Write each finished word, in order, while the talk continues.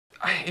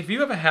if you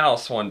have a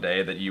house one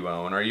day that you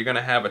own, are you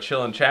gonna have a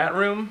chill and chat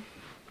room?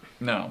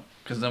 No,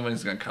 because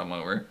nobody's gonna come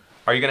over.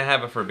 Are you gonna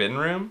have a forbidden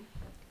room?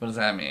 What does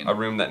that mean? A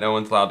room that no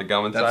one's allowed to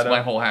go inside That's of?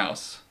 my whole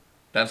house.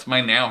 That's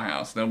my now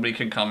house. Nobody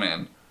can come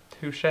in.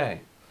 Touche.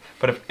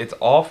 But if it's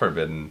all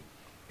forbidden,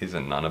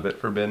 isn't none of it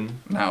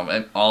forbidden?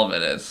 No, all of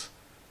it is.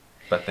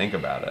 But think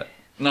about it.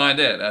 No, I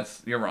did.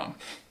 You're wrong.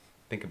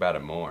 Think about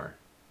it more.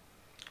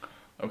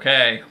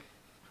 Okay.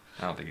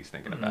 I don't think he's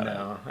thinking about it.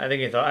 No, I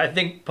think he thought. I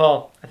think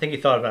Paul. I think he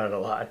thought about it a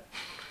lot.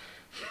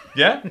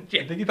 Yeah? You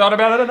think he thought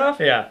about it enough?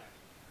 Yeah.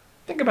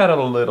 Think about it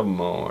a little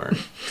more.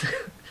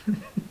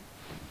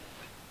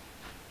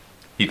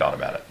 He thought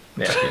about it.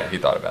 Yeah, he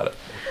thought about it.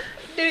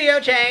 Do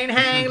your chain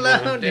hang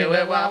low, do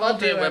it wobble,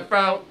 do it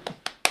bro.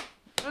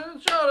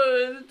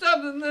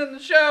 Something in the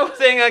show.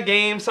 Sing a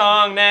game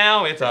song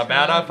now. It's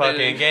about a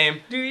fucking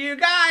game. Do you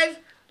guys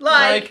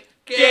like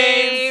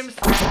games?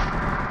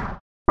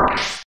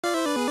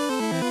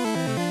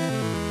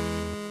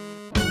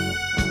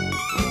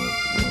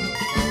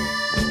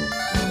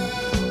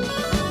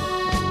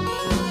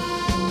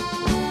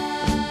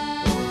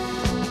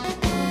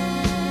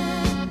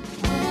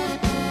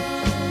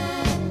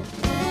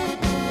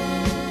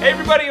 Hey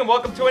everybody, and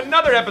welcome to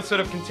another episode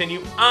of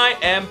Continue. I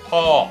am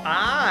Paul.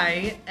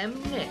 I am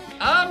Nick.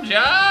 I'm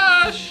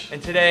Josh.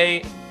 And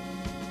today,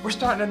 we're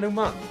starting a new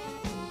month.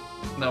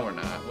 No, we're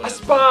not. A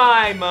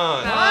spy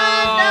month.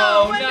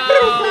 Oh, no,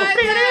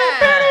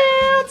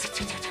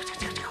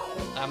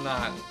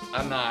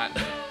 I'm not.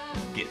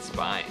 Get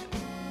spying.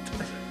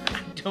 I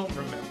don't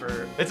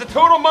remember. It's a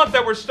total month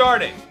that we're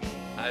starting.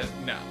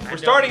 No. We're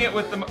starting it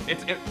with the.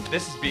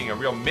 This is being a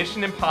real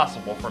mission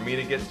impossible for me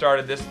to get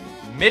started. This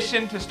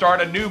mission to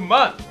start a new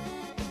month.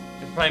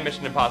 It's playing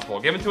Mission Impossible,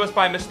 given to us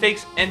by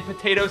Mistakes and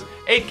Potatoes,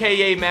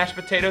 aka Mashed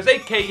Potatoes,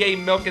 aka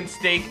Milk and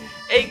Steak,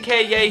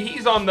 aka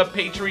he's on the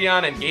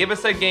Patreon and gave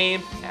us a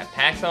game at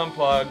PAX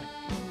Unplugged.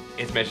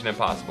 It's Mission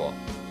Impossible.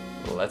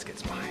 Let's get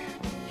spying.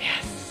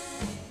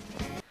 Yes.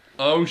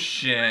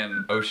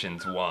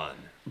 Ocean's 1.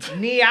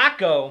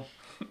 Nyako.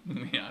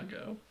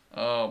 Miyako.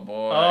 Oh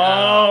boy.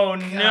 Oh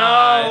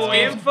no!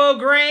 This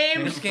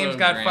Infogrames. game's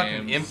got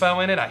fucking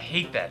info in it. I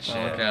hate that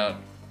shit. Look out.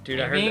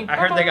 Dude, I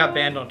heard they got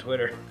banned on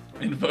Twitter.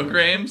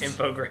 Infogrames?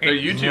 Infogrames. Their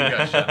YouTube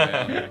got shut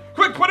down.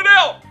 Quick, put it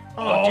out!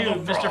 Oh,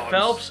 dude, the Mr. frogs.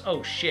 Phelps.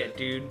 Oh shit,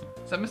 dude.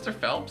 Is that Mr.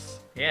 Phelps?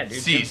 Yeah, dude.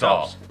 Tim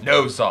Seesaw. Phelps.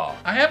 No saw.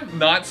 I have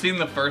not seen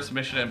the first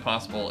Mission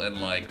Impossible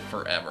in like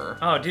forever.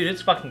 Oh, dude,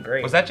 it's fucking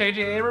great. Was that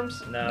J.J.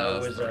 Abrams? No, No,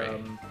 it that's was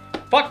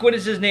three. Fuck, what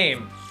is his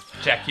name?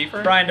 Jack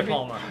Kiefer? Brian De maybe?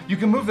 Palma. You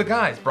can move the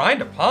guys. Brian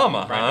De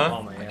Palma, Brian huh? De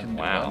Palma, I yeah. can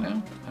do Wow. what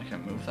now? I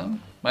can move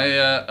them. My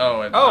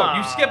Oh,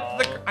 you skipped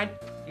the...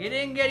 You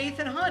didn't get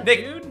Ethan Hunt, Nick,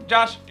 dude.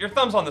 Josh, your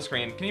thumb's on the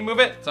screen. Can you move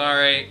it?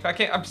 Sorry. I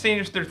can't. I'm seeing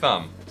your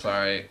thumb.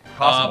 Sorry.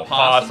 Possible.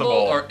 Possible Possible.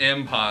 or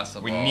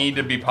impossible? We need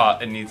to be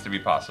It needs to be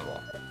possible.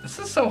 This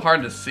is so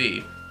hard to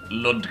see.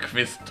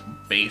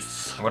 Lundqvist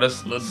base. What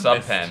is Ludwig.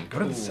 subpen? Go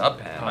to the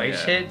subpen. Oh, yeah.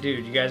 Ice hit,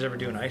 dude. You guys ever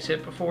do an ice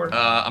hit before?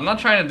 I'm not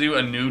trying to do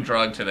a new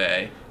drug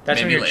today.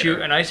 That's Maybe when you're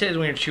later. An ice hit is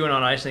when you're chewing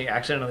on ice and you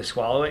accidentally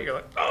swallow it. You're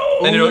like, oh.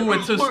 Ooh, Then you're like,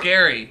 it's so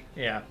scary.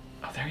 Yeah.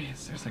 Oh, there he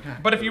is. There's the guy.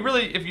 But if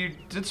you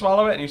did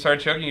swallow it and you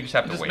started choking, you just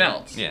have It to just wait.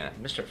 melts. Yeah.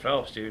 Mr.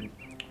 Phelps, dude.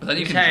 But then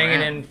you He's can hanging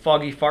drown. in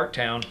foggy fart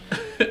town.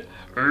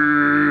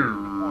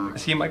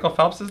 Is he Michael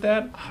Phelps'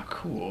 dad? Oh,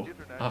 cool.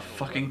 A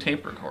fucking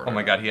tape recorder. Oh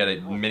my god, he had a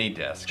mini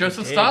disc.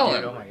 Joseph Hey,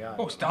 Stalin. dude, oh my god.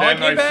 Oh, Stalin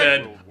Then I came back?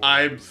 said,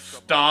 I'm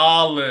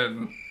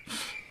Stalin.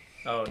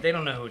 Oh, they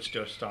don't know who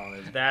Joseph Stalin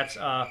is. That's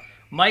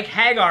Mike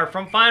Hagar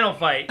from Final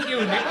Fight. You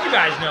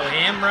guys know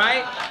him,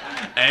 right?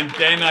 And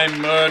then I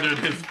murdered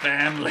his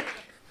family.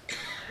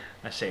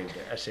 I saved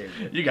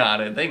it. You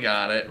got it. They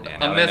got it. Yeah, A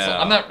now I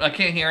missile. know. I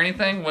can't hear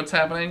anything. What's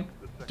happening?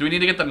 Do we need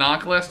to get the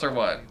knock list or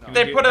what?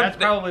 That's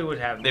probably what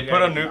happened. They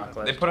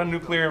put a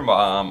nuclear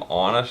bomb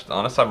on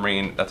a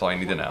submarine. That's all you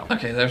need to know.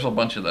 Okay, there's a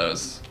bunch of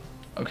those.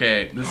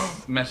 Okay,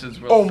 this message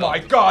will. Oh my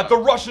god, the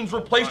Russians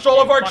replaced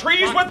all of our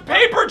trees with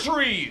paper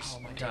trees!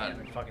 Oh my god.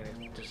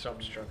 Fucking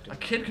self-destructive. A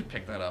kid could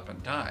pick that up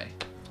and die.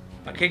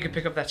 A kid could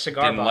pick up that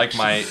cigar box.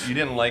 You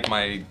didn't like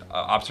my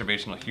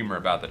observational humor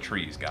about the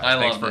trees, guys. I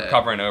Thanks loved for it.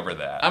 covering over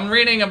that. I'm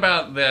reading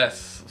about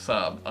this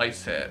sub,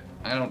 Ice Hit.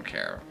 I don't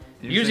care.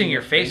 Using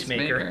your face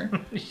maker.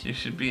 You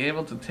should be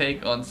able to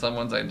take on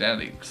someone's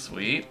identity.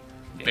 Sweet.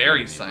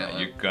 Very silent.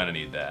 You're gonna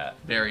need that.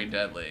 Very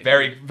deadly.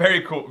 Very, very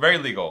cool. Very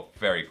legal.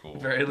 Very cool.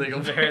 Very legal.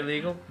 Very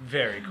legal.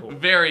 Very cool.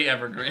 Very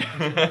evergreen.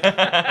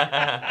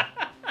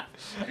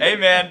 Hey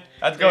man,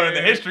 that's going in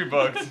the history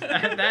books.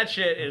 That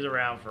shit is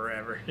around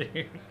forever,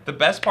 dude. The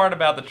best part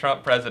about the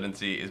Trump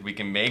presidency is we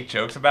can make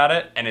jokes about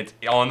it, and it's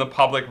on the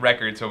public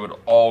record, so it'll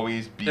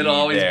always be It'll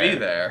always there. be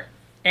there.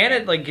 And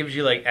it like gives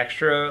you like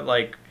extra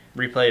like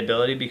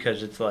replayability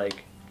because it's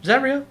like, is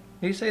that real?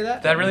 Did you say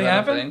that? Did that really Is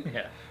that a happen? thing?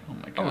 Yeah. Oh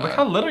my Oh, god. look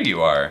how little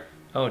you are.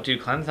 Oh, dude,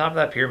 climb the top of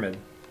that pyramid.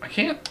 I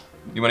can't.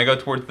 You want to go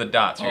towards the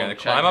dots. You're Oh, going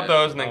to check climb up it.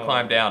 those and then Oh.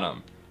 climb down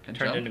them. Can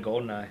Turned jump? into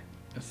GoldenEye.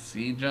 A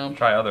C jump.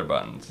 Try other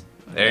buttons.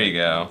 There you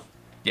go.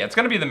 Yeah, it's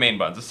going to be the main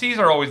buttons. The C's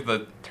are always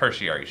the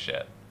tertiary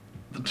shit.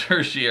 The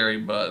tertiary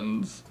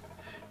buttons.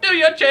 Do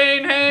your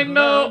chain hang?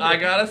 No, I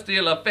gotta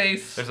steal a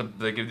face.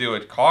 They can do a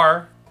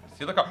car.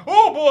 Steal the car.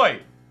 Oh boy!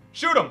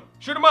 Shoot him!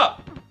 Shoot him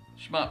up!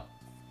 Shmup.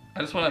 I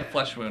just want to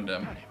flesh wound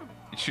him.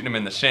 You shoot him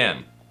in the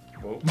shin.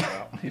 Oh,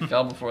 wow. He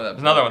fell before that.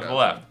 There's another one to the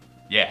left.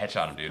 Yeah,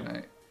 headshot him, dude.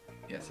 Right.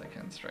 Yes, I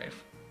can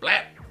strafe.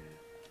 Blat.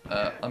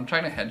 I'm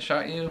trying to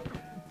headshot you.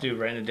 Dude,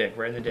 right in the dick,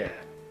 right in the dick.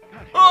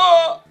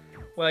 Oh!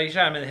 Well, you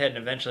shot him in the head, and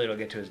eventually it'll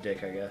get to his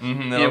dick, I guess.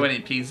 Yeah, when he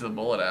pees the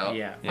bullet out.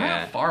 Yeah.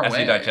 Yeah. Far As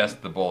away. he digests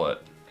the bullet.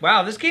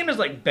 Wow, this game is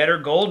like better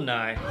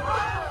GoldenEye.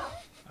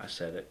 I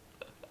said it.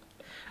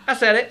 I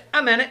said it.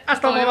 I meant it. I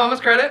stole my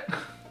mama's credit.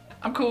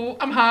 I'm cool.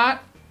 I'm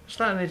hot.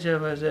 Stop me,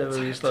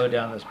 will you slow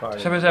down this party?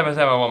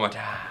 777 one more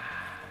time.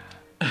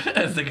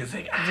 Zigga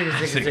zigga. Zigga,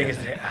 zigga,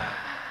 zigga.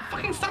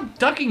 Fucking stop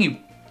ducking, you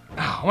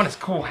Oh, I want his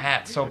cool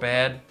hat so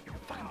bad.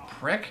 fucking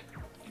prick.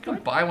 You can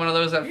buy one of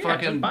those at Yeah,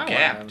 fucking just buy one of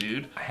Gap, them.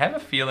 dude. I have a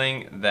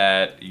feeling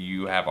that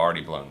you have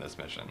already blown this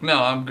mission.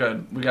 No, I'm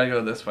good. We gotta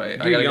go this way.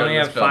 I Dude, gotta you go only to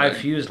this have 5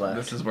 building. fuse left.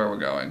 This is where we're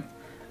going.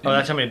 Oh,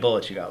 that's how many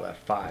bullets you got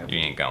left. 5. You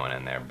ain't going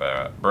in there,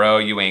 bro.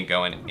 You ain't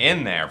going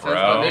in there, Says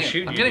bro. They're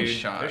shooting I'm you, getting dude.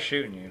 shot. They're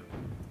shooting you.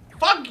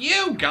 Fuck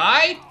you,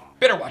 guy!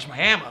 Better watch my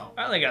ammo.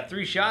 I only got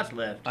 3 shots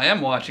left. I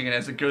am watching it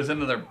as it goes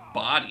into their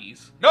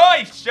bodies.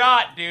 Nice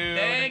shot, dude.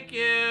 Thank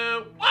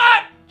you.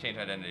 What? Change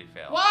identity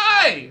fail.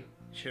 Why?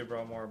 Should have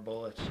brought more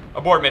bullets.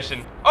 Abort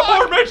mission.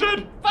 Abort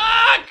mission.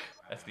 Fuck!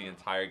 That's the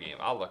entire game.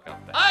 I'll look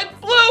up the. I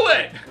blew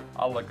it!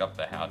 I'll look up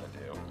the how to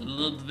do.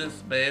 Ludwig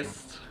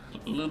based.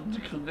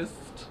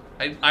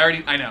 I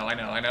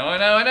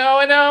know.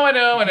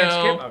 You can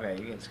skip?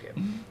 Okay, you can skip.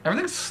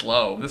 Everything's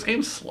slow. This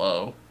game's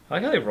slow. I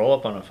like how they roll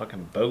up on a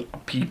fucking boat.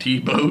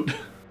 PT boat.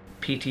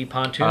 PT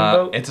pontoon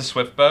boat? It's a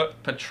Swift boat.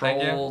 Thank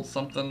Patrol you.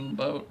 something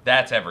boat.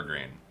 That's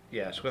Evergreen.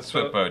 Yeah, Swift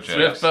Swift boat, Joe.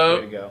 Swift boat.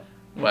 There you go.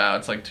 Wow,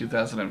 it's like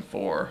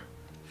 2004.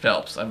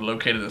 Phelps, I've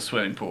located a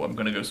swimming pool. I'm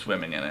gonna go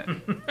swimming in it.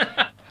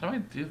 How do I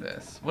do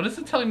this? What is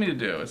it telling me to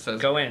do? It says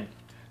Go in.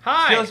 Steal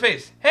Hi! his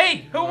face.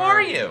 Hey, who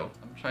are you?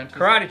 I'm trying to.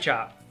 Karate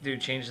chop. Dude,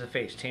 change the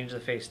face. Change the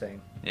face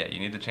thing. Yeah, you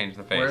need to change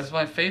the face. Where's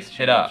my face?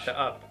 Hit up.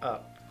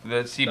 Up.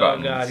 The C Oh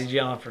buttons. god, he's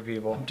yelling for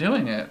people. I'm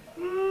doing it.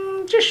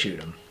 Just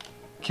shoot him.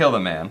 Kill the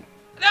man.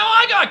 Now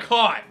I got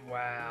caught.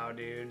 Wow,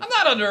 dude. I'm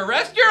not under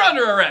arrest. You're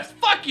under arrest.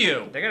 Fuck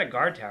you. They got a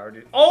guard tower,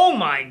 dude. Oh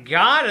my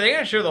god, are they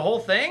gonna show the whole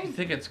You thing?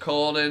 think it's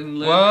cold in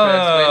Ludwig?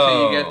 Whoa. Wait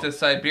till you get to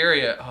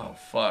Siberia. Oh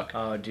fuck.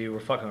 Oh, dude,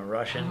 we're fucking with Oh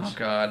Russians.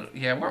 god.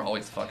 Yeah, we're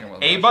always fucking with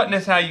A Russians. button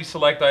is how you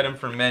select item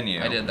from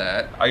menu. I did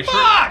that. Are you sure?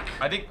 Fuck!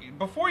 I think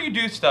before you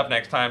do stuff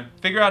next time,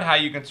 figure out how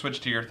you can switch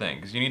to your thing,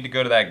 because you need to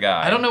go to that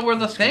guy. I don't know where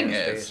the thing Screen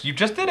is. space. You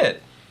just did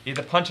it. You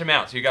have to punch him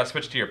out, so you gotta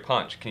switch to your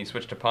punch. Can you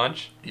switch to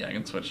punch? Yeah, I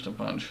can switch to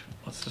punch.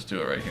 Let's just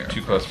do it right here.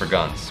 Too close for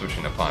guns,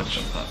 switching to punch.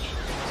 Switch to punch.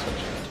 Switch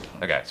to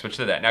punch. Okay, switch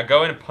to that. Now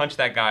go in and punch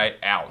that guy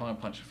I out. want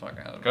to punch the fuck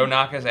out of Go him.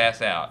 knock his ass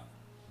out.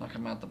 Knock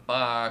him out the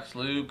box,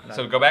 Luke.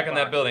 So go back in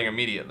that building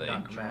immediately.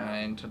 Knock him out.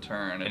 Trying to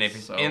turn. And if It's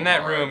he's so in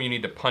that hard. room, you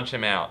need to punch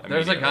him out.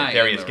 There's a immediately. guy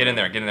There in he is. the Get in room.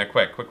 there. Get in there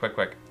quick.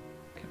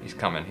 He's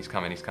coming.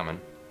 All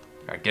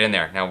right, get in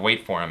there. Now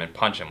wait for him and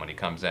punch him when he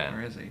comes in.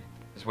 Where is he?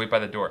 Just wait by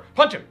the door.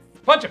 Punch him,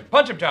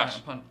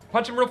 Josh. Yeah,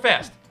 Punch him real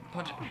fast.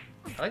 Punch him.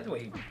 I like the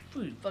way he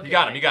You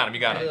got him.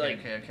 Really,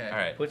 like, Okay. All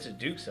right. puts his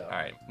dukes up. All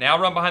right. Now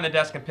run behind the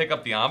desk and pick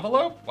up the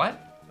envelope. What?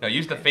 No,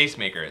 use the face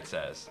maker. It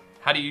says.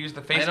 How do you use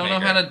the face I maker?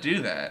 don't know how to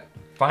do that.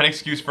 Find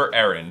excuse for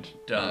errand.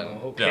 Done.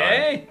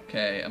 Okay.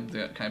 Okay,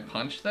 can I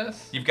punch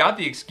this? You've got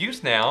the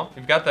excuse now.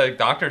 You've got the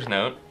doctor's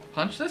note.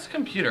 Punch this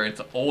computer. It's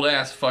an old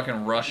ass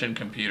fucking Russian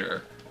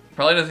computer.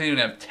 Probably doesn't even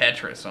have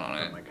Tetris on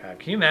Oh it. my god.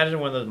 Can you imagine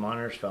one of those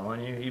monitors fell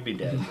on you? You'd be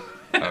dead.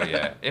 Oh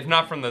yeah. If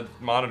not from the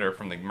monitor,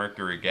 from the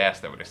mercury gas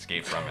that would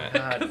escape from it.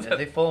 God, are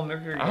they full of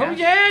mercury Oh gas?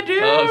 yeah,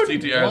 dude. Oh,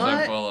 CTRs are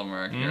What? full of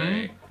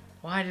mercury.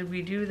 Why did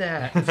we do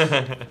that?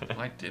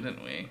 Why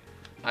didn't we?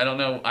 I don't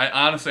know. I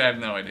honestly have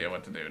no idea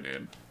what to do,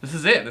 dude. This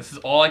is it. This is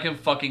all I can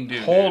fucking do.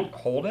 dude.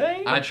 Hold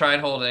A? I tried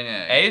holding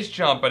A. A is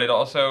jump, but it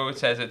also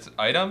says it's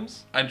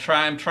items. I'm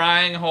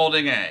trying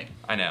holding A.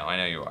 I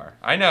know you are.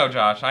 I know,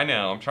 Josh, I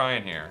know. I'm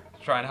trying here.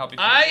 Trying to help you.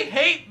 I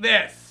hate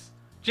this.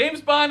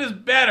 James Bond is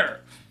better.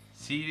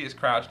 C is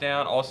crouch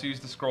down. Also use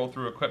the scroll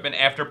through equipment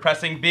after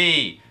pressing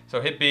B. So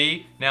hit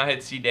B, now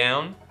hit C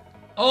down.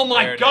 Oh There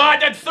my it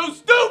god, that's so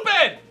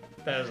stupid!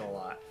 That is a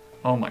lot.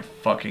 Oh my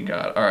fucking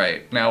god.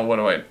 Alright, now what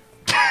do I...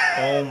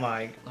 Oh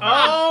my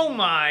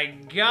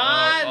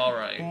god.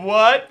 Alright.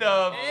 What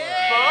the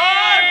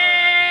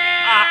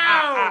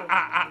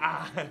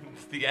fuck?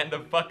 It's the end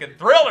of fucking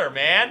Thriller,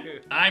 man.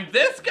 I'm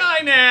this guy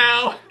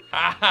now!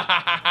 Where am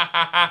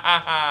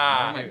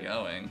Now I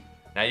going?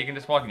 you can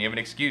just walk in. You have an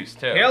excuse,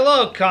 too.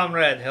 Hello,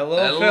 comrade. Hello,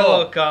 Hello.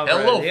 fellow comrade.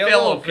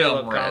 Hello,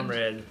 fellow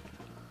comrade.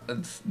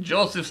 It's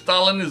Joseph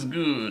Stalin is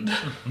good.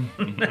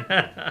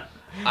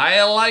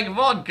 I like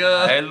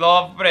vodka. I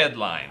love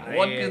breadline.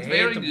 What is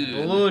very hate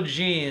good? Blue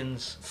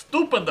jeans.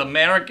 Stupid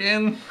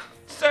American.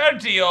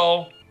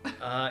 Sergio.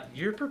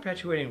 You're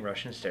perpetuating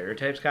Russian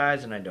stereotypes,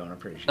 guys, and I don't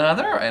appreciate it.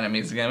 They're our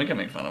enemies again. We can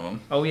make fun of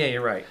them. Oh, yeah,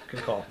 you're right.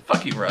 Good call.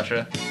 Fuck you,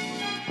 Russia.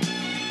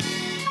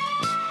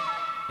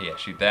 Yeah,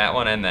 shoot that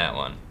one and that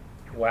one.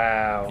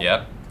 Wow.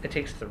 Yep. It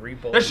takes 3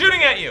 bullets. They're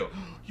shooting at you.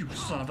 You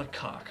son of a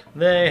cock.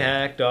 They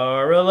hacked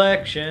our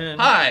election.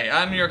 Hi,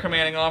 I'm your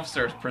commanding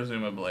officer,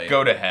 presumably.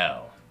 Go to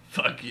hell.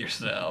 Fuck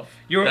yourself.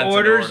 Your That's an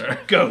orders order.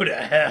 go to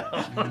hell.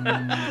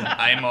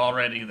 I'm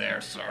already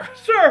there, sir.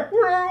 Sir,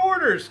 what are our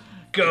orders?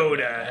 Go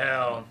to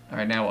hell. All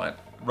right, now what?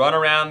 Run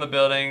around the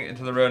building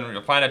into the road and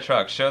you'll find a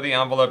truck. Show the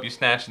envelope you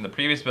snatched in the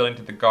previous building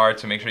to the guard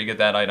to make sure you get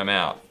that item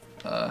out.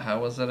 How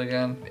was it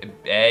again?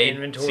 A,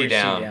 Inventory C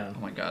down. Oh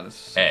my god, this is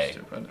so A.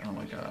 stupid. Oh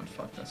my god,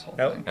 fuck this whole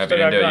Nope. thing. Nope, Still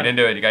you didn't got do it. gun. You didn't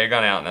do it. You got your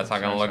gun out, and that's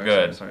not gonna look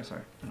good. Sorry.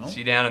 No.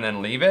 C down and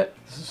then leave it.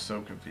 This is so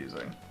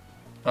confusing.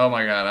 Oh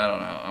my god, I don't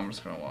know. I'm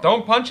just gonna walk.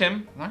 Don't punch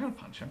him. I'm not gonna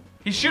punch him.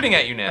 He's shooting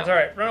at you now. That's all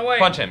right. Run away.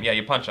 Punch him. Yeah,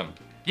 you punch him.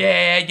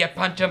 Yeah, you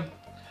punch him.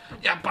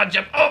 Yeah, punch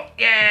him. Oh,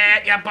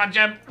 yeah, punch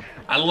him.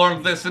 I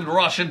learned this in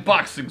Russian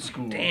boxing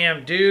school.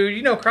 Damn, dude.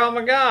 You know Krav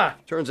Maga.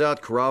 Turns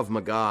out Krav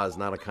Maga is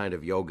not a kind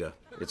of yoga.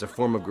 It's a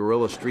form of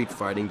guerrilla street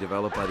fighting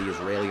developed by the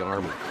Israeli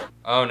army.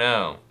 Oh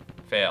no,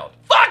 failed.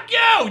 Fuck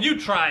you! You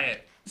try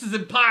it. This is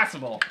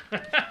impossible.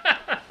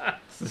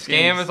 This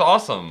game is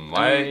awesome.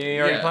 Why are you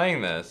already Yeah.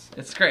 playing this?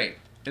 It's great.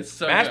 It's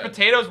so Mashed good.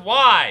 potatoes,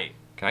 why?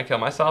 Can I kill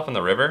myself in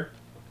the river?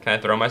 Can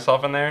I throw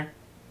myself in there?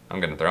 I'm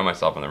gonna throw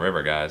myself in the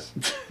river, guys.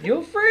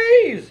 You'll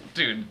freeze.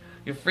 Dude,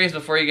 you freeze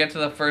before you get to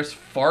the first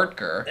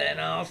fartker. Then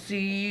I'll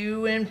see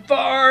you in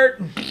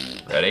fart.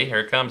 Ready? Here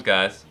it comes,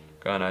 guys.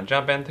 Gonna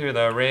jump into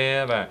the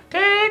river.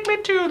 Take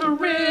me to the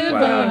river.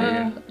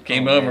 Wow, dude.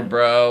 Game Oh, over, man.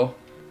 bro.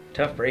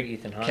 Tough break,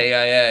 Ethan Hunt.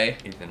 KIA.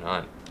 Ethan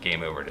Hunt.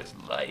 Game over his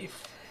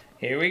life.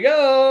 Here we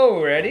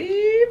go. Ready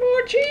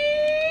for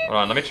cheese? Hold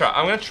on, let me try.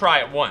 I'm gonna try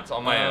it once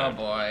on my Oh own.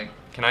 boy.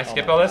 Can I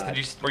skip my all this? God.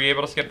 Were you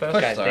able to skip this?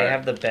 Guys, Sorry. they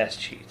have the best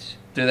cheats.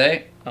 Do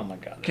they? Oh my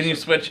god. Can you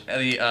switch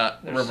the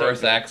They're reverse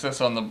so good. axis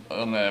on the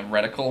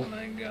reticle? Oh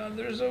my god,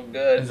 they're so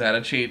good. Is that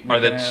a cheat? Are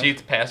we the can have?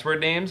 cheats password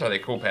names? Are they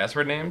cool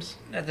password names?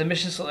 At the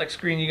mission select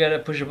screen, you gotta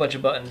push a bunch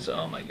of buttons.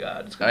 Oh my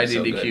god, it's gonna be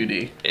so good.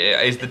 IDDQD.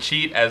 Is the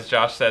cheat, as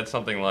Josh said,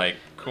 something like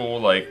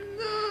cool, like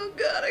Oh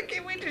god, I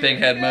can't wait to Big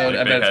head mode.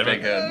 I Big bet it's head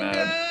big mode. head mode.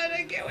 God,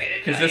 I can't wait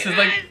to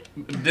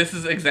Because this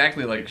is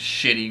exactly like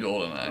shitty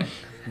GoldenEye.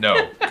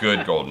 no good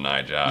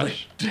GoldenEye, Josh?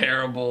 Like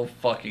terrible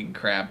fucking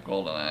crap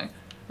GoldenEye.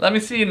 Let me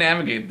see you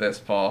navigate this,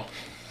 Paul.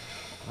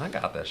 I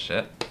got this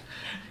shit.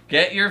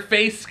 Get your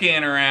face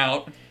scanner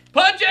out.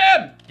 Punch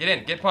him! Get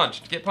in, get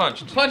punched, get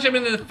punched. Punch him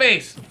into the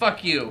face.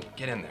 Fuck you.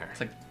 Get in there.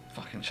 It's like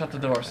fucking shut the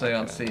door so they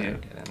don't see you.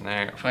 Get in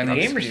there. Find The an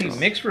game excuse. received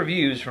mixed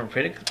reviews from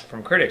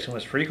critics and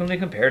was frequently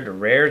compared to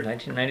Rare's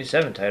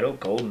 1997 title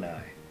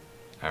GoldenEye.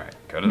 All right,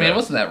 go to I mean, it that.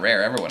 wasn't that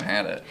rare. Everyone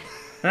had it.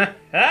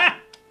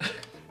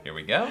 Here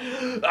we go.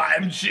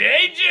 I'm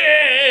changing.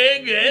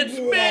 It's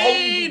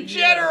me,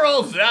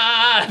 General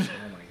Zod.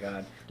 Oh my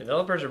god.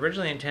 Developers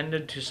originally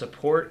intended to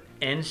support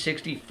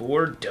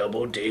N64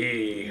 Double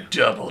D.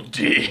 Double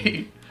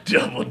D.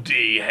 Double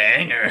D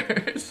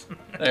hangers.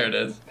 There it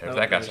is. There's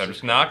that guy. So I'm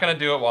just not gonna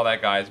do it while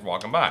that guy's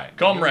walking by.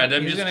 Comrade,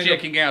 I'm He's just gonna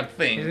checking out He's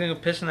things. gonna go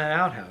piss in that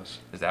outhouse.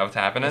 Is that what's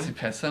happening? Is he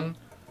pissing?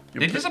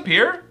 Did he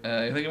disappear? You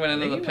think he went I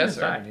into think the he went pisser?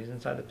 inside. He's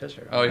inside the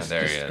pisser. Oh, he's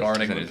there he is.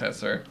 discarding He's the in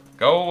pisser.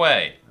 Go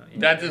away.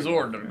 That is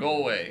order. Go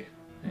away.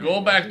 Go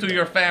back to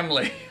your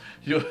family.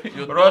 You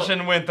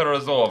Russian winter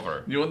is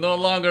over. You no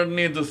longer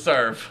need to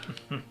serve.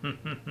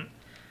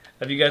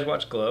 Have you guys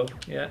watched Glow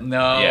yet?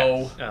 No.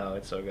 Yes. Oh,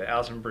 it's so good.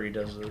 Alison Brie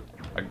does it.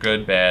 A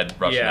good, bad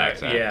Russian yeah,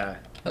 accent. Yeah.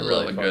 I Really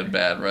love a fun. good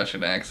bad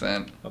Russian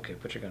accent. Okay,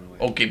 put your gun away.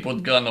 Okay,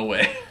 put gun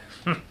away.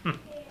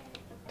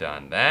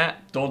 Done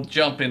that. Don't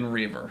jump in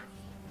river.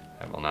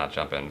 I will not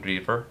jump in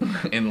reefer.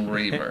 In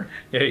river.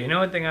 Yeah, you know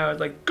one thing I was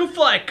like, go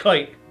fly a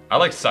kite. I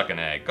like suck an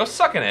egg. Go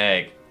suck an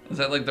egg. Is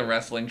that like the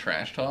wrestling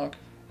trash talk?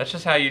 That's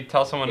just how you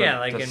tell someone Yeah, to,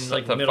 like to, in s-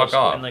 like to middle fuck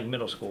school. off. In like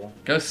middle school.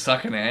 Go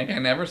suck an egg? I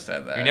never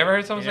said that. You never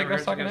heard someone You say never go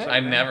heard suck an someone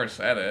egg? I never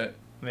said it.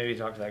 Maybe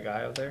talk to that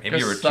guy out there. Maybe Go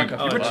you were suck too, a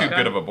you were too fuck.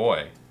 good of a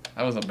boy.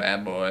 I was a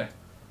bad boy.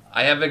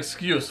 I have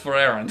excuse for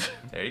errand.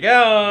 There you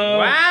go.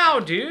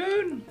 Wow,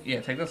 dude. Yeah,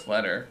 take this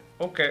letter.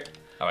 Okay.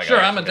 Oh, I Sure,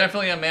 got I'm it.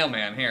 definitely a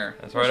mailman here.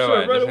 That's right Sure,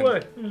 away.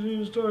 right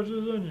Just-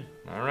 away.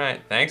 All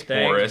right. Thanks,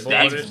 Thanks, Boris.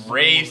 That's Boris.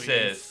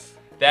 racist.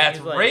 That's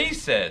He's like-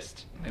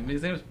 racist. Maybe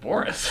his name is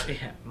Boris.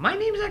 Yeah, my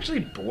name's actually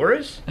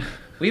Boris.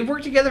 We've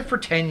worked together for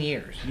 10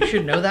 years. You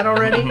should know that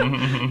already.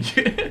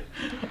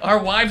 Our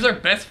wives are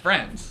best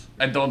friends.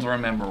 I don't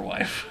remember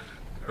wife.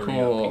 Hurry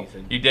Cool. up,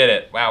 Ethan. You did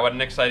it. Wow, what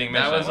an exciting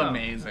mission. That was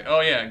amazing.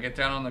 Oh yeah, get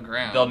down on the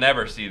ground. They'll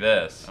never see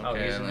this. Oh,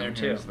 he's in and there then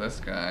too. here's this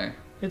guy.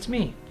 It's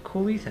me,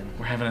 Cool Ethan.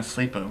 We're having a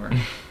sleepover.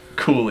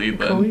 Cool,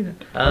 Ethan. Cool Ethan.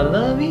 I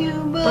love you,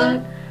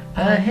 but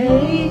I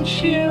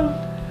hate you.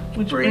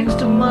 Which brings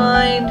to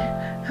mind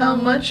how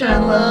much I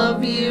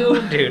love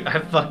you. Dude, I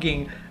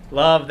fucking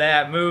love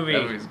that movie.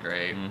 That movie's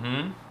great.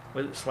 Mm-hmm.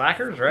 Was it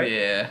Slackers, right?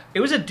 Yeah. It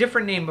was a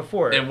different name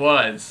before. It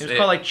was. It was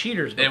called like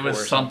Cheaters before. It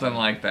was or something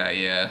like that,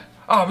 yeah.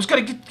 Oh, I was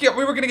gonna get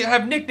we were gonna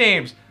have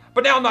nicknames,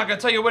 but now I'm not gonna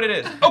tell you what it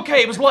is.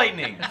 Okay, it was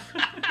lightning.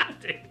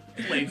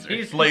 Laser.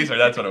 He's Laser,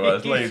 that's what it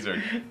was. he's-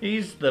 Laser.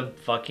 He's the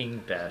fucking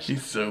best.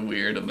 He's so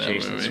weird in that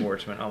Jason movie.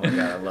 Schwartzman. Oh my god,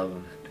 I love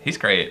him. He's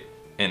great.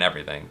 in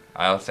everything.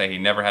 I'll say he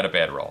never had a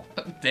bad role.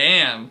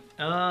 Damn.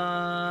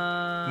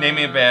 Name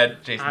me a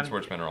bad Jason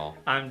Schwartzman role.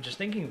 I'm just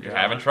thinking. You're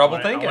having trouble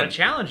thinking. I want to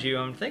challenge you.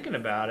 I'm thinking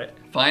about it.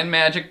 Find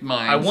magic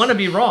minds. I want to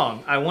be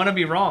wrong. I want to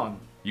be wrong.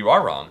 You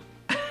are wrong.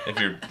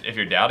 If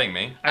you're doubting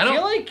me. I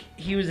feel like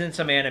he was in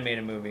some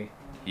animated movie.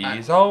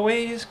 He's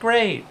always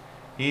great.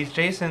 He's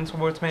Jason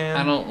Schwartzman.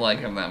 I don't like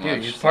him that much.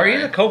 Dude, he's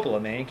a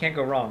Coppola, man. You can't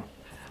go wrong.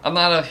 I'm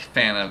not a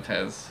fan of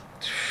his.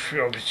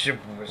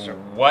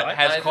 What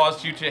has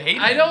caused you to hate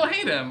him? I don't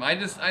hate him. I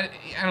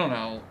don't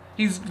know.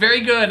 He's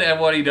very good at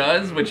what he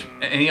does,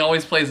 and he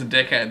always plays a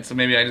dickhead, so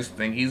maybe I just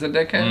think he's a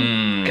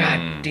dickhead.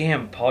 God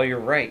damn, Paul, you're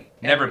right.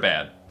 Never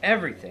bad.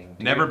 Everything.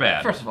 Dude. Never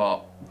bad. First of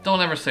all,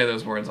 don't ever say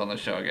those words on the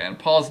show again.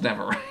 Paul's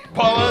never right.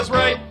 Paul is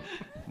right.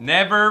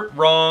 Never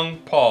wrong,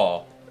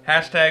 Paul.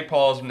 Hashtag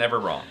Paul's never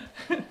wrong.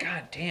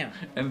 God damn.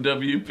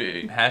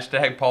 NWP.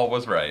 Hashtag Paul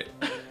was right.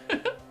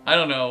 I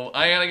don't know.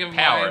 I gotta give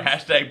power.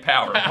 mines. Hashtag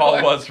power.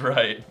 Paul was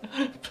right.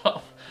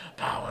 Paul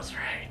was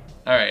right.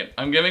 All right,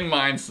 I'm giving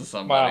mines to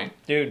somebody. Wow,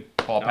 dude.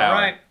 Paul Power.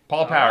 Right.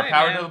 Paul Power. Right,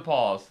 power man. to the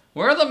Pauls.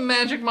 Where are the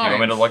magic mines? You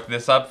want me to look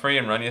this up for you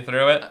and run you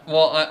through it?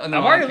 Well, no,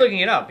 I'm already looking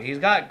it up. He's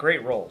got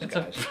great roles,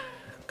 guys.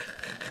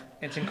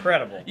 It's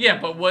incredible. Yeah,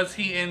 but was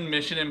he in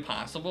Mission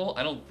Impossible?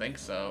 I don't think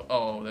so.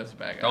 Oh, that's a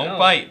bad guy. Don't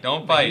bite.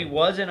 Don't But bite. he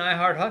was in I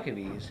Heart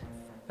Huckabees.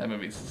 That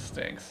movie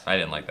stinks. I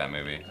didn't like that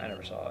movie. I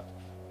never saw it.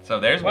 So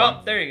there's Well,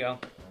 one. there you go.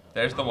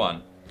 There's the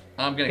one.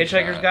 I'm getting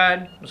Hitchhiker's shot.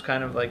 Guide was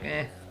kind of like,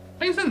 eh.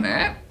 He's in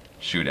that.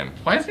 Shoot him.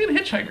 Why is he in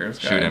Hitchhiker's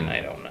Guide? Shoot him.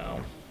 I don't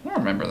know. I don't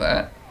remember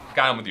that.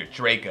 Got him with your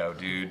Draco,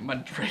 dude. My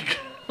Drake.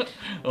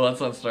 Well,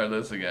 let's not start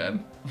this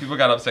again. People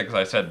got upset because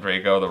I said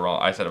Draco the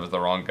wrong. I said it was the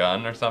wrong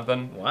gun or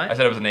something. What? I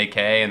said it was an AK,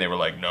 and they were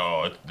like,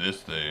 "No, it's this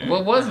thing."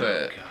 What was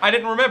it? I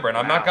didn't remember, and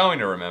I'm not going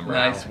to remember.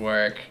 Nice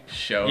work.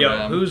 Show Yo,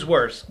 them. who's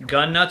worse,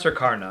 gun nuts or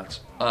car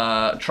nuts?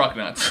 Truck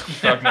nuts.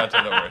 Truck nuts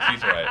are the worst.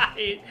 He's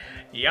right.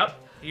 Yep,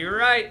 you're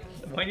right.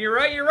 When you're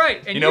right, you're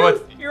right. And You know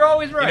what's- you're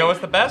always right. You know what's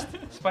the best?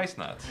 Spice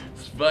nuts.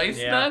 Spice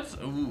Yeah. nuts?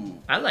 Ooh.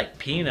 I like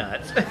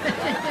peanuts.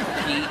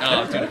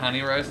 Oh, dude,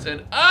 honey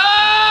roasted.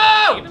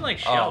 Oh! Even like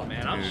shelled, Oh,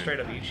 man. I'll dude. straight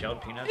up eat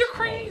shelled peanuts. You're all the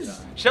crazy.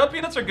 time. Shell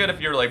peanuts are good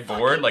if you're like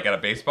bored, like at a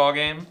baseball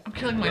game. I'm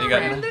killing my You No,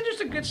 got- man, they're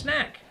just a good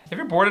snack. If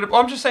you're bored at,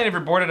 well, I'm just saying, if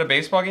you're bored at a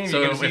baseball game, So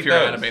you're gonna if see you're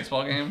those. at a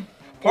baseball game?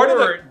 Part of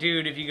or, the-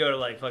 dude, if you go to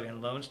like fucking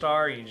Lone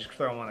Star, you just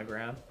throw them on the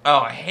ground.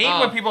 Oh, I hate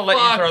when people let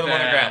you fuck throw them on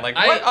the that. ground. Like,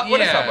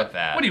 what is up with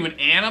that? What are you, an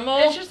animal?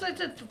 It's just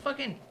it's a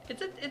fucking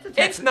it's a It's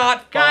Texas.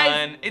 not fun.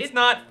 Guys, It's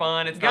not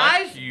fun. It's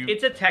guys, not cute.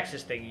 it's a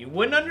Texas thing. You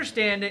wouldn't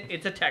understand it.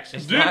 It's a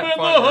Texas It's thing. Deep not in the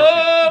fun.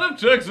 heart of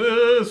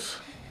Texas.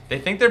 They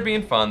think they're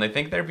being fun. They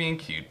think they're being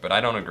cute, but I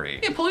don't agree.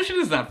 Yeah, pollution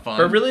is not fun.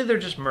 But really, they're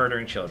just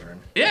murdering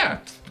children. Yeah.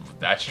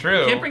 That's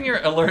true. You can't bring your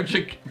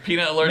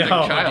peanut allergic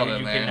No, child dude, in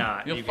you there.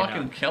 cannot. You'll You fucking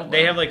cannot. kill them.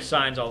 They have like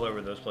signs all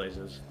over those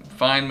places.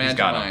 Fine magic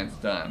got 'em. minds.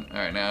 Done. All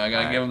right, now I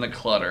gotta All give him the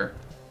clutter.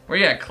 Where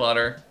you at,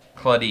 clutter?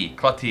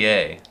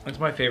 Cloutier. That's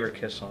my favorite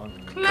Kiss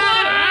song.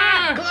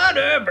 Clutter!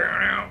 Clutter,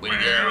 burn out. We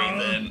got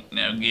Ethan.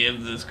 Now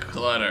give this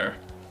clutter.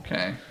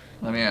 Okay,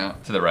 let me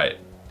out. To the right.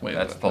 Wait,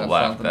 that's the not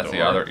left. That's the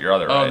door. other. Your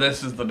other Oh, right.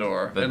 this is the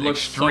door. The it looks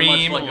so much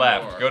extreme like a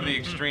left. door. Go to the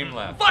extreme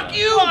left. Fuck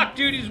you! Fuck,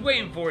 dude, he's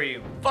waiting for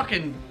you.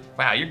 Fucking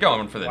Wow, you're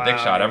going for the dick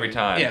Wow, shot every dude.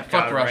 time. yeah. Fuck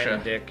Got it right in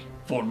Russia. the dick.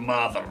 For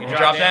mother. You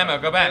dropped ammo.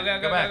 Go back.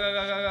 Go, Go back.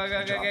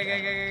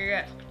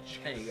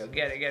 There you go.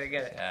 Get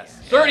it. Yes.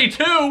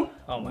 32. Oh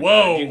my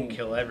Whoa. god, you can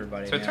kill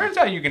everybody. So it now. turns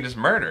out you can just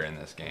murder in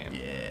this game.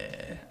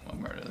 Yeah. I'll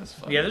murder this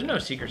fucker. Yeah, there's no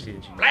secrecy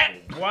that you Blat.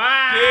 can do.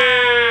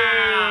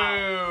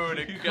 Wow.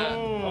 Dude, You got-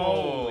 cool.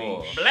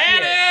 Holy shit.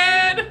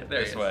 Blatted. There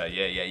This he is.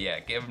 way. Yeah.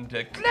 Give him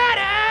to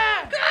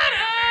Clutter.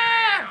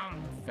 Clutter.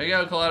 There you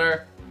go,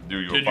 clutter. Do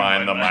you Did you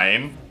find the find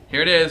mine?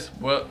 Here it is.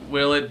 What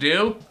will it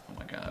do? Oh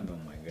my god. Oh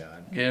my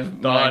god.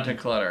 Give Done. mine to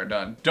clutter.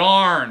 Done.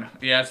 Darn.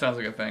 Yeah, it sounds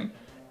like a thing.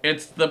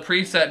 It's the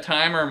preset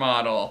timer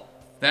model.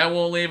 That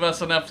won't leave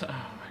us enough time. Oh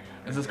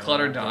my god. Is this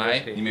clutter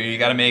die? You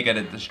gotta make it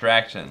a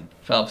distraction.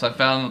 Phelps, I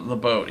found the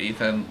boat.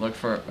 Ethan, look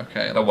for.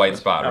 Okay. The look white for-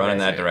 spot. Run in Okay,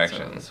 that So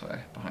direction. this way,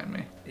 behind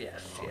me.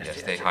 Yes.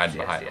 Yes, they hide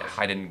behind,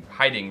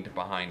 hiding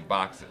behind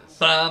boxes.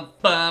 Bum,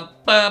 bum,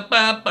 bum,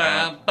 bum,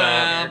 bum, bum,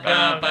 bum,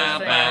 bum, bum,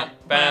 bum,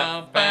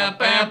 bum,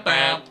 bum,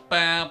 bum,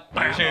 bum,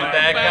 Shoot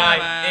that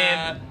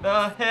guy in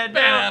the head.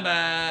 bum,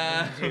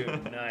 Now. bum.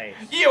 Dude, nice.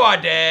 You are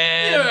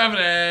dead. You're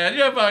dead.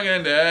 You're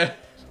fucking dead.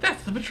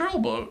 That's the patrol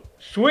boat.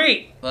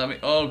 Sweet. Let me.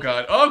 Oh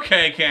god.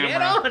 Okay, Get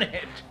camera. on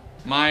it.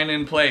 Mine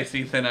in place,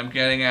 Ethan. I'm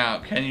getting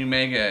out. Can you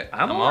make it?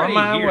 I'm I'm already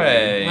on my here,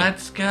 way.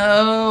 Let's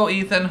go,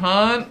 Ethan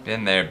Hunt.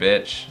 Been there,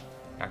 bitch.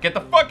 Now get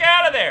the fuck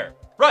out of there.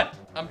 Run.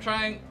 I'm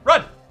trying.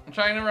 Run. I'm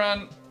trying to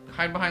run.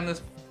 Hide behind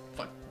this.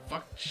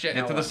 Fuck shit.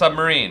 Get to the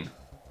submarine.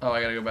 Oh,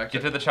 I gotta go back.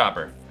 Get to the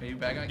chopper. Are you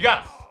back? You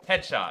got it.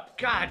 Headshot.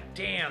 God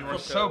damn. We're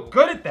so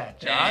good at that,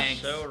 Josh.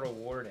 Thanks. So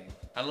rewarding.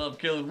 I love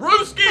killing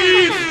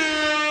rooskies.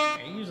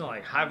 Are you using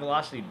like high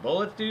velocity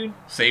bullets, dude?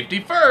 Safety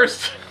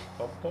first.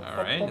 All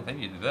right, I think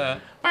you did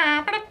that.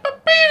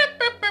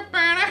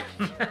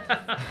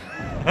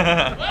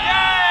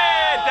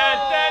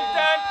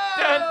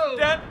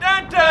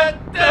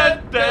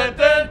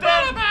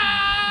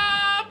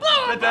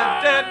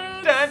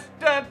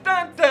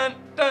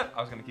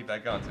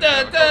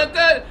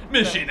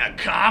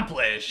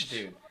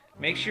 finished. Dude,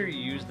 make sure you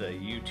use the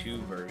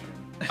YouTube version.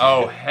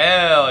 Oh,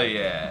 hell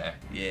yeah.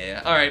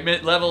 Yeah. All right,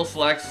 mid-level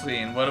select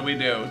scene. What do we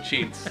do?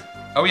 Cheats.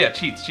 Oh yeah,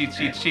 cheats. Cheats.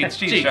 Nick,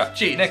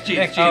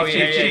 Oh,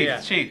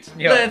 cheats.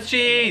 Yo. Let's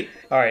cheat.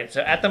 All right,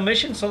 so at the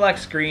mission select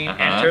screen,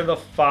 enter the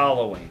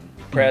following.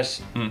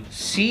 Press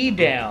C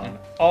down,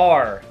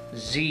 R,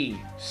 Z,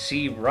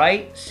 C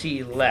right,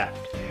 C left.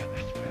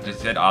 Just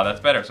said, oh, that's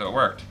better, so it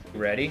worked.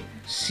 Ready?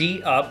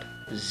 C up,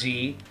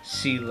 Z,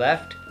 C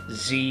left,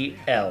 Z,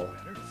 L.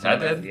 That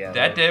did. Yeah,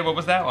 That did. What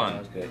was that That one?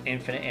 was good.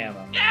 Infinite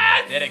ammo.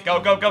 Yes! Did it.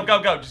 Go.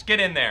 Just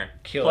get in there.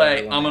 Kill Play.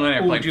 everyone. I'm on an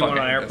airplane. Ooh, do you want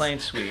Fucking an hate airplane?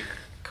 Sweet.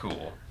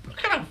 Cool. What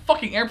kind of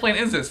fucking airplane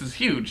is this? It's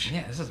huge.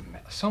 Yeah, this is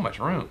so much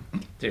room.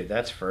 Dude,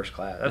 that's first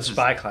class. That's This is-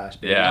 spy class,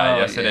 dude. Yeah, Oh,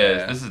 yes it yeah.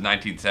 is. This is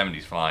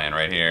 1970s flying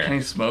right Can here.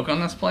 you smoke on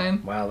this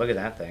plane? Wow, look at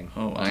that thing.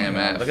 Oh,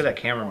 IMF. Look at that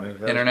camera move.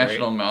 That was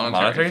International Monetary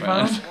Monetary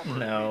Fund. Fund?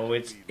 No,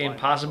 it's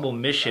Impossible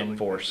Mission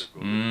Force.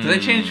 Do they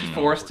change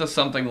Force to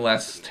something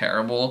less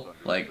terrible?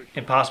 Like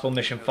Impossible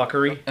Mission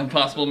Fuckery.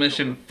 Impossible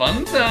Mission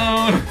Fun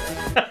Zone?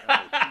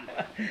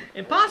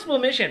 Impossible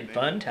Mission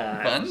Fun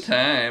Time. Fun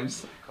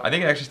times. I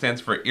think it actually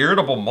stands for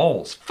irritable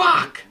moles.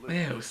 Fuck!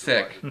 Ew,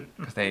 sick.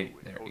 Because they're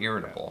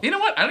irritable. You know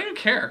what? I don't even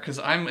care because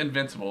I'm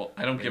invincible.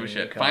 I don't give a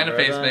shit. Find a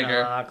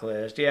pacemaker. Knock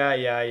list.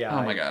 Yeah.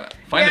 Oh my god.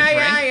 Find a drink.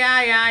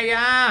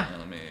 Yeah.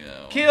 Let me.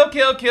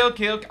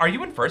 Kill. Are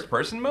you in first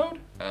person mode?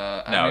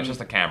 No, it's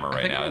just a camera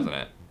right think now, I'm- isn't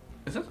it?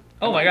 Is it?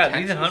 Oh my I'm god,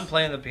 in Ethan Texas. Hunt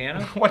playing the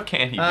piano. What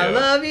can he do? I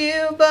love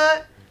you,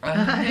 but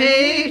I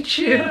hate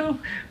you.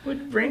 Which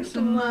brings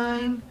to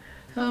mind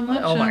how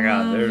much Oh my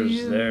god,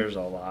 love there's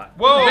a lot.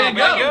 Whoa, Big Big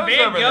Goat, Goat's Big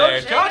over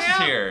Goat's there. Josh hanging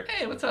is out. here.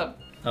 Hey, what's up?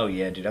 Oh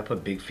yeah, dude, I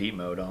put big feet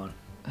mode on.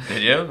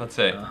 Did you? Let's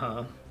see.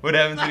 Uh-huh. What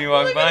happens when you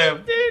walk Look by at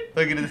him? this, dude.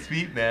 Look at his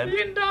feet, man. You're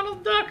getting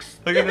Donald Ducks.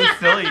 Look at how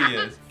silly he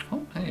is.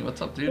 Oh, hey,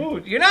 what's up, dude?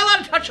 Ooh, you're not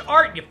allowed to touch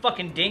art, you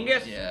fucking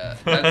dingus. Yeah,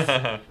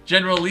 that's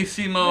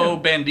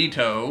Generalissimo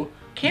Bandito.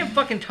 Can't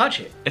fucking touch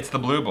it. It's the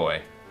blue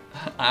boy.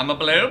 I'm a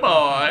blue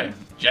boy.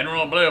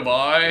 General Blue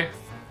Boy.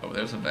 Oh,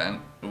 there's a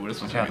vent. Ooh, this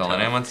one's Yeah, gonna don't be let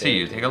tough. anyone see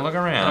you. Take a look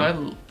How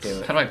around.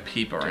 Do do I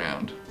peep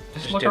around?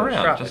 Just Just look do it.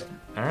 around. Drop Just it.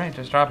 all right.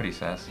 Just drop it. He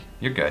says.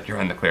 You're good. You're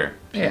in the clear.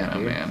 Yeah,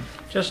 dude. man.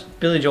 Just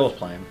Billy Joel's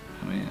playing.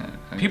 I mean,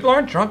 People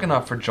aren't drunk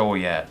enough for Joel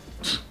yet.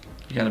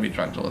 you gotta be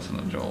drunk to listen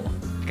to Joel.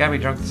 You gotta be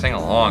drunk to sing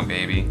along,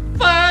 baby.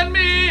 Find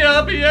me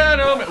a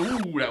piano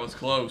man. Ooh, that was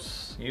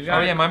close. You got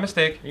Oh it. yeah, my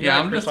mistake. You Yeah, got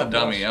it, I'm just a Chris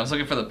dummy. Wallace. I was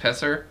looking for the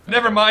pisser.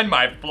 Never mind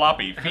my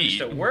floppy I'm feet.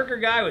 just a worker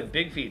guy with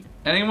big feet.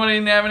 Anyone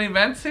have any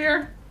vents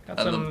here? Got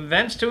some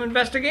vents to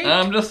investigate.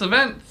 I'm just a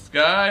vents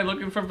guy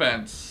looking for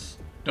vents.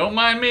 Don't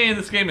mind me,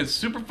 this game is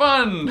super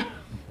fun.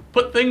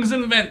 Put things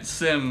in vent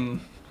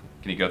sim.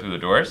 Can you go through the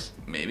doors?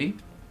 Maybe.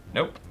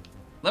 Nope.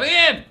 Let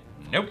me in!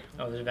 Nope.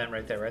 Oh, there's a vent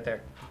right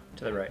there.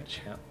 To the right.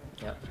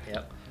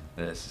 Yep.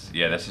 This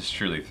is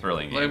truly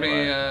thrilling. Let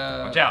me,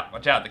 Watch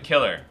out, the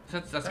killer.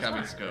 That's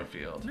gotta be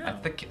Schofield. No.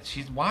 That's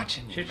she's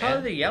watching you. She's man.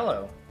 probably the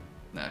yellow.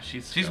 No,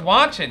 she's She's Schofield.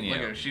 watching you.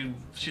 Look at her,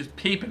 she's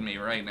peeping me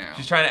right now.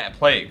 She's trying to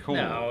play it cool.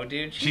 No,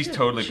 dude. She's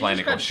totally playing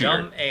it cool. just Shoot got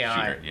her. dumb AI.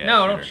 Shoot her. Yeah,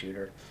 no, shoot don't her. shoot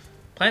her.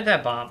 Plant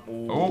that bomb.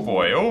 Ooh. Oh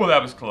boy. Oh,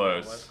 that was That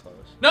close. was close.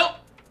 Nope!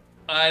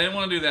 I didn't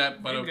want to do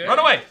that, but You okay. good? Run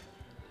away.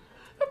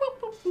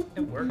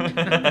 It worked.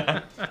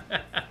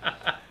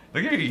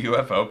 Look at your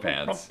UFO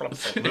pants. It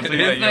Looks is like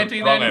you're-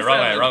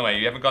 1997. Wrong way.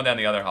 You haven't gone down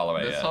the other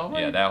hallway This yet.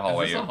 hallway? Yeah, that Is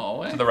hallway. this a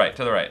hallway? To the right.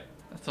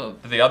 That's a,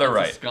 To the other that's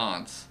right. a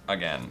sconce.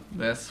 Again.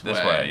 This This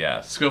way,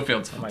 yes.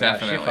 Schofield's my gosh,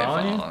 she definitely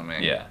following you? following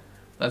me. Yeah.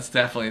 That's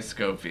definitely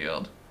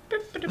Schofield.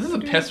 This is a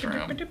piss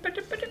room.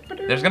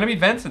 There's gonna be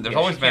vents. There's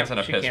always vents in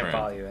a She piss can't room.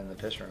 follow you in the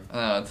piss room.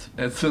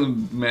 It's a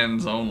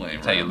men's only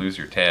That's how you room. lose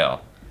your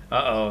tail.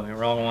 Uh-oh,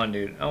 wrong one,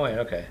 dude. Oh, wait,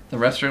 okay. The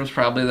restroom's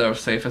probably the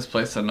safest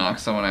place to knock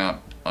someone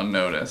out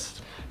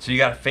unnoticed. So you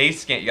got a face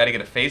scan. You got to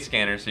get a face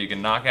scanner so you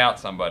can knock out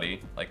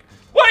somebody. Like,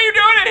 what are you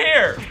doing in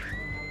here?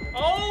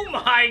 Oh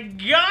my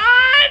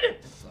god!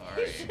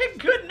 Sorry. He said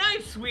good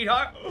night,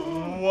 sweetheart.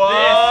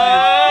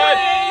 What?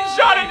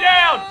 Shut it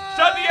down!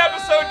 Shut the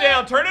episode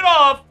down! Turn it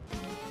off!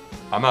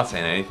 I'm not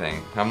saying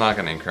anything. I'm not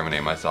gonna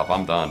incriminate myself.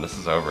 I'm done. This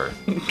is over.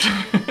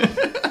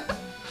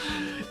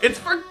 It's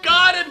for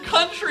God and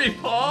country,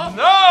 Paul!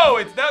 No,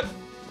 it's not.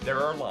 There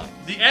are lines.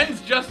 The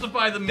ends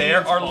justify the means,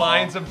 There are Paul.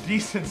 lines of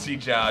decency,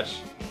 Josh.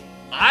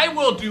 I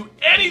will do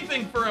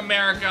anything for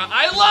America.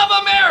 I love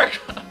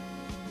America.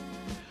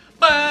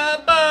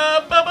 Ba,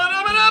 ba, ba, ba,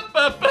 da, ba, da,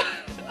 ba, ba.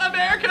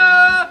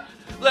 America,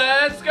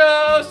 let's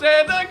go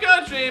save the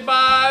country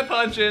by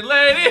punching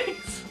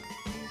ladies.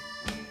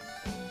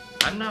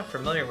 I'm not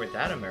familiar with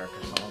that America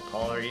song.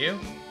 Paul, are you?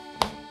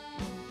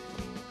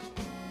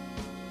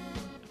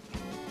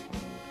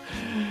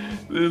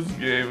 This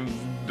game's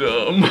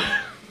dumb.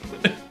 I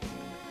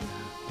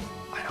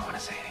don't want to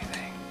say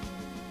anything.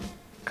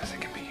 Because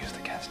it can be used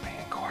against me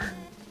in court.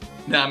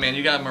 Nah, man,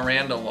 you got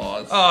Miranda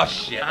laws. Oh,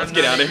 shit. Let's I'm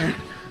get not- out of here.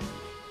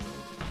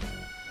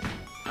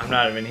 I'm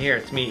not even here.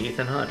 It's me,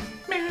 Ethan Hunt.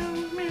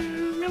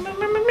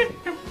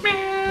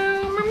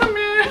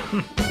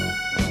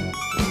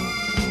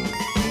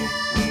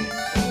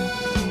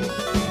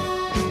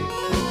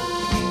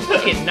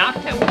 Fucking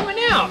knocked that woman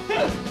out.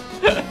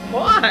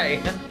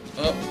 Sorry.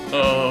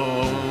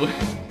 Uh-oh.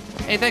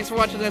 Hey, thanks for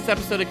watching this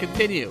episode of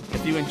Continue.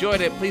 If you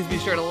enjoyed it, please be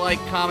sure to like,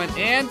 comment,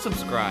 and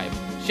subscribe.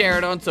 Share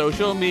it on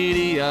social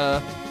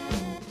media.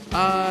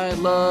 I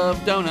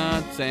love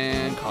donuts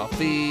and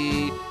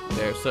coffee.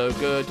 They're so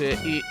good to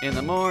eat in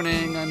the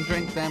morning and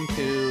drink them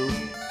too.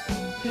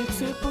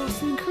 Except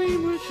Boston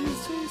cream, which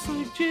just tastes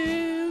like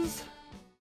jizz.